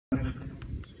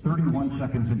31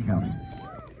 seconds and counting.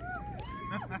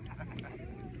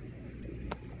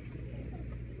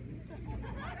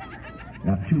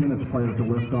 At 2 minutes prior to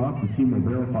liftoff, the team will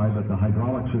verify that the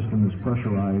hydraulic system is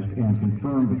pressurized and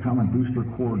confirm the common booster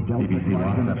core delta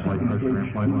second stage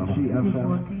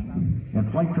CSS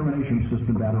and flight termination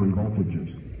system battery voltages.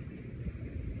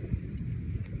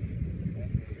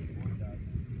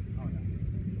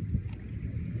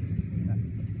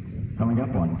 Coming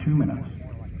up on 2 minutes.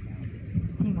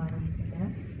 T-minus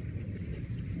minute.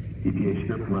 EPA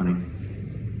strip running.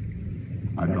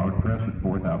 Hydraulic press at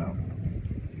 4,000.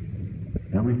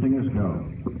 Everything is go.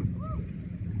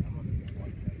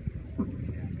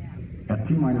 At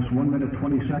T-minus 1 minute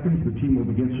 20 seconds, the team will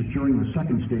begin securing the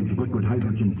second stage liquid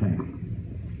hydrogen tank.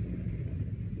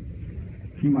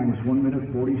 T-minus 1 minute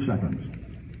 40 seconds.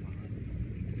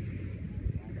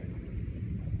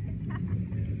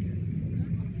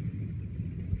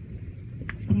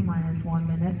 T-minus 1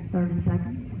 minute 30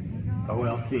 seconds.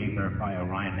 OLC, verify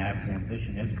Orion nav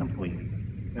transition is complete.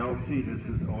 LC, this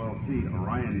is OLC.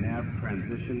 Orion nav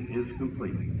transition is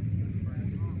complete.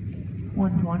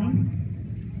 120.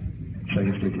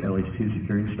 Second stage LH2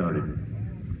 securing started.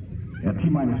 At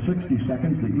T-minus 60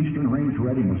 seconds, the eastern range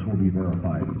readiness will be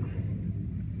verified.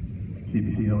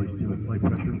 CPC LH2 at flight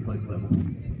pressure and flight level.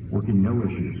 Working no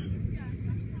issues.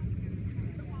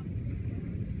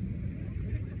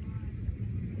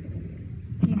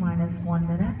 T-minus 1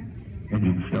 minute.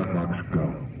 Engine start marks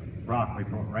go. Rock,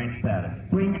 report range status.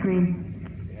 Range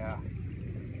green. Yeah.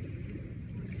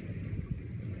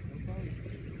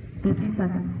 50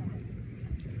 seconds.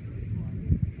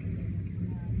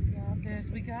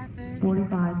 We got this.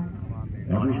 45.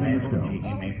 Everything is go. GE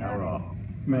main power off.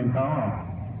 Main power off.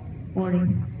 40.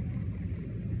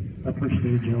 Upper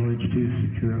stage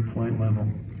LH2 secure at flight level.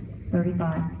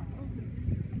 35.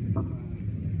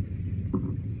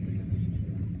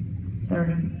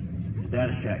 30.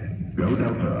 Status check. Go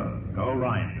Delta. Go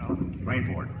Orion.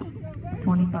 Rainboard.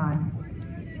 25.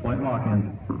 Flight lock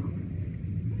in.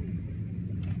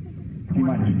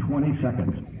 T-minus 20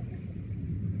 seconds.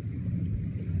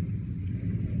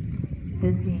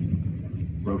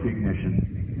 15. Rope ignition.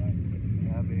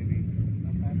 Yeah, baby.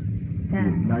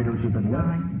 10. The igniters have been lit.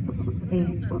 9.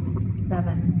 8.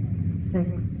 7. 6.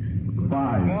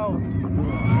 5, Go. 4,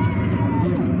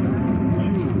 3,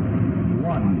 2,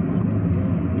 1.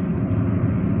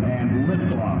 And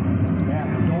liftoff at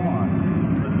dawn.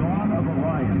 The dawn of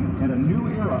Orion and a new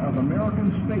era of American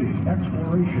space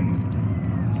exploration.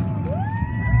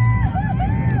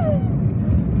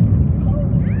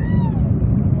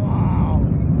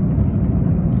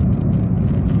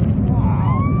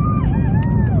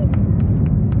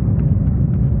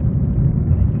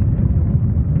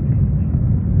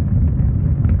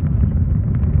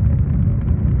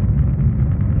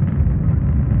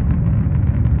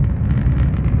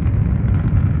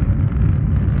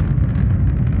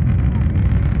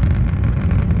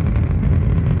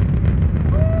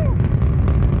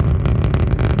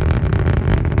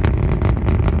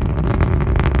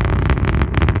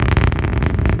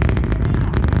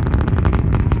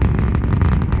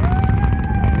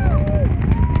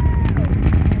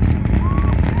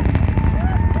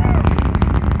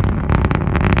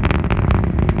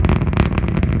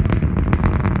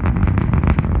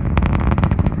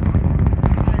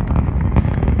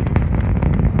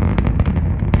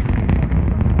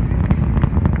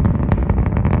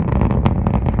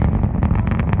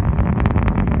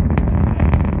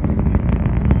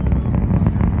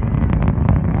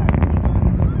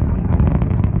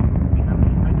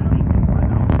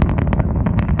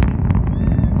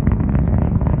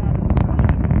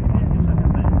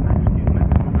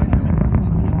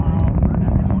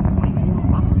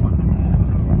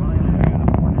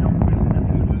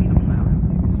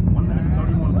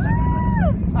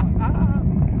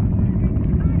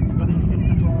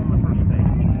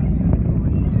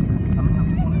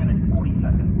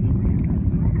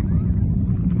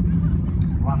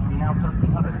 Velocity now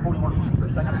 1,341 feet per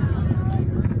second.